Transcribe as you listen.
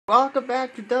Welcome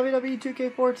back to WWE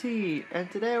 2K14, and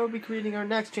today we'll be creating our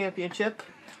next championship.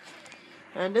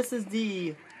 And this is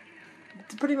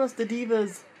pretty much the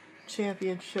Divas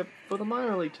championship for the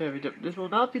minor league championship. This will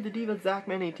not be the Divas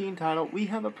Zachman 18 title. We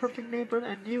have a perfect name for it,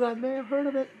 and you guys may have heard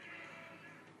of it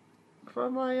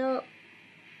from my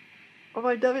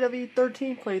WWE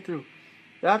 13 playthrough.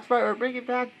 That's right, we're bringing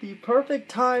back the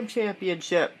Perfect Time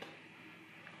Championship.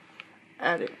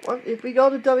 And if we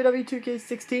go to WWE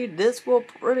 2K16, this will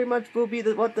pretty much be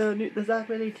what the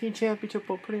Zachman 18 Championship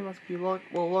will pretty much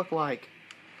look like.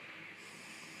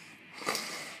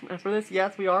 And for this,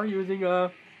 yes, we are using the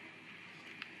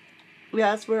Mike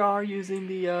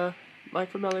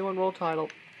Vermelli One World Title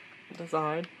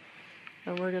design,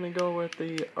 and we're gonna go with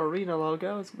the arena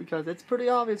logos because it's pretty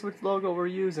obvious which logo we're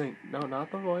using. No, not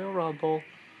the Royal Rumble,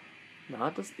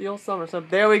 not the Steel SummerSlam.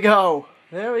 There we go.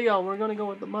 There we go. We're going to go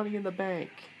with the Money in the Bank.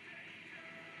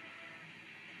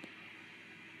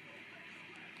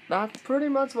 That's pretty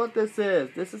much what this is.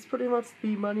 This is pretty much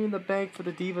the Money in the Bank for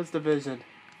the Divas division.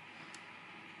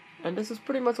 And this is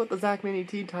pretty much what the Zachman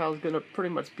 18 title is going to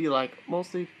pretty much be like.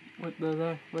 Mostly with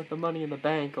the Money in the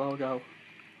Bank logo.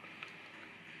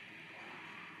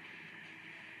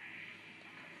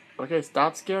 Okay,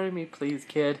 stop scaring me, please,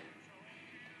 kid.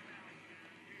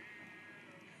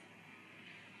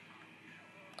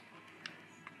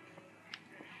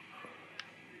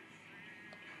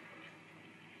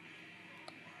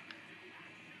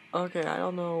 Okay, I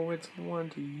don't know which one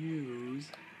to use.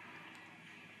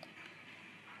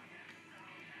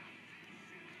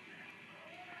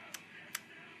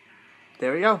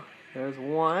 There we go. There's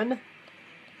one.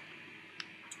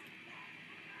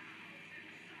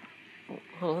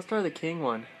 Oh, let's try the king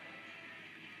one.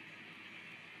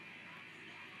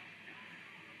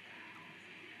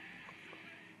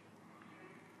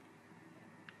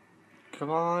 Come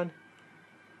on.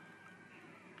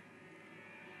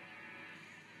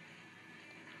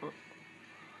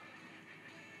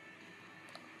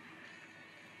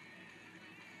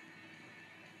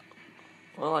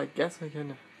 Well, I guess we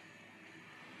can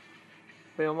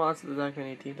unlock the Zachman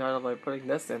 18 title by putting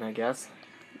this in, I guess.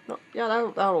 No, yeah,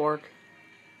 that'll work.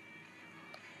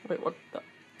 Wait, what the?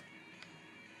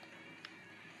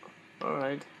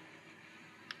 Alright.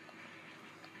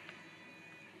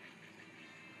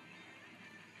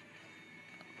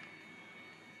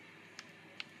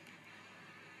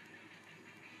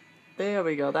 There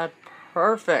we go, that's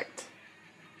perfect.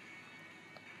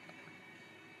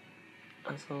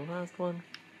 So the last one,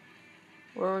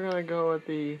 we're gonna go with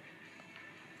the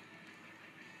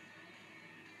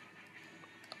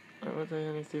I would say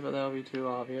NXT, but that would be too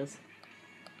obvious.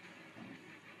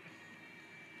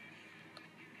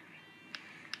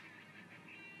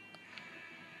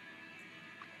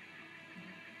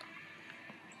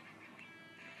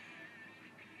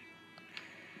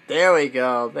 There we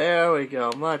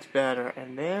go, much better,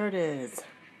 and there it is.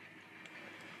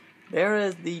 There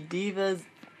is the Divas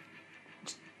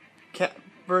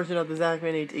version of the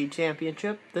Zachman 18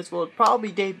 Championship. This will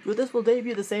probably debut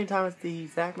the same time as the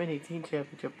Zachman 18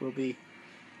 Championship will be.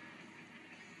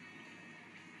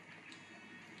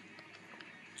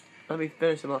 Let me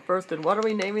finish them up first. And what are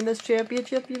we naming this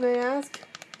championship, you may ask?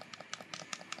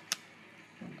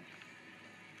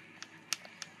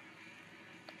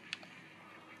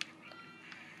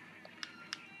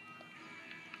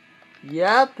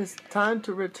 Yep, it's time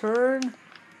to return.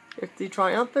 It's the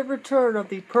triumphant return of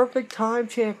the Perfect Time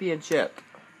Championship.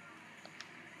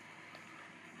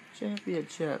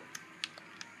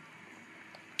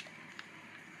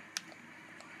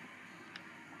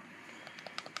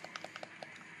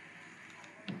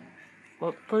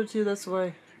 Well, put it to you this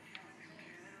way.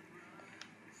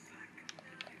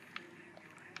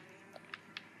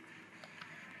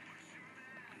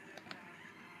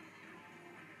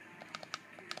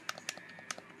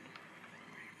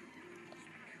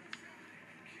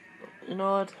 You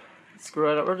know what?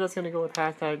 Screw it. We're just gonna go with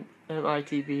hashtag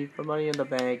MITB for Money in the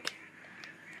Bank.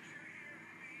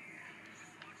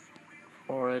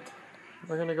 For it.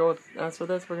 We're gonna go with, as for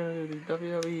this, we're gonna do the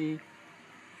WWE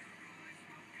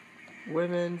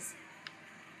Women's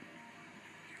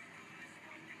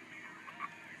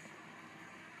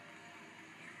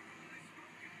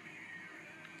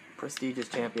Prestigious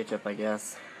Championship, I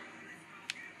guess.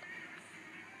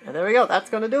 And there we go,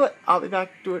 that's going to do it. I'll be back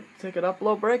to take an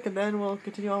upload break, and then we'll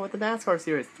continue on with the NASCAR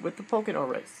series, with the Pocono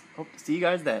race. Hope to see you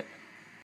guys then.